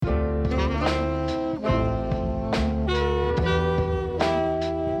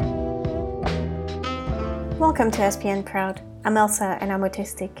Welcome to SPN Proud. I'm Elsa and I'm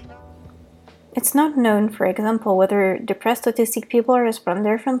autistic. It's not known, for example, whether depressed autistic people respond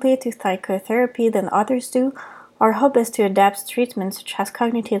differently to psychotherapy than others do, or how best to adapt treatments such as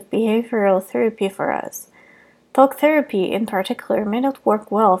cognitive behavioral therapy for us. Talk therapy, in particular, may not work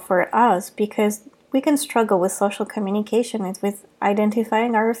well for us because we can struggle with social communication and with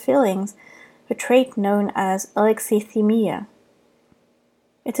identifying our feelings, a trait known as alexithymia.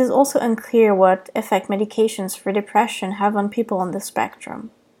 It is also unclear what effect medications for depression have on people on the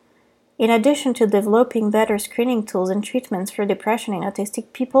spectrum. In addition to developing better screening tools and treatments for depression in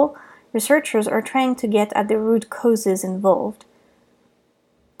autistic people, researchers are trying to get at the root causes involved.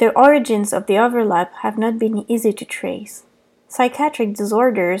 The origins of the overlap have not been easy to trace. Psychiatric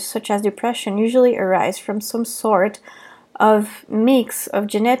disorders such as depression usually arise from some sort of mix of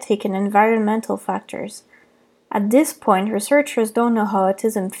genetic and environmental factors. At this point, researchers don't know how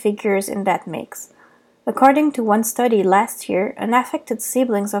autism figures in that mix. According to one study last year, unaffected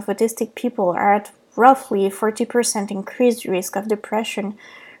siblings of autistic people are at roughly 40% increased risk of depression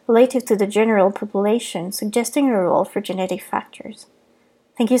relative to the general population, suggesting a role for genetic factors.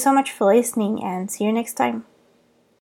 Thank you so much for listening and see you next time.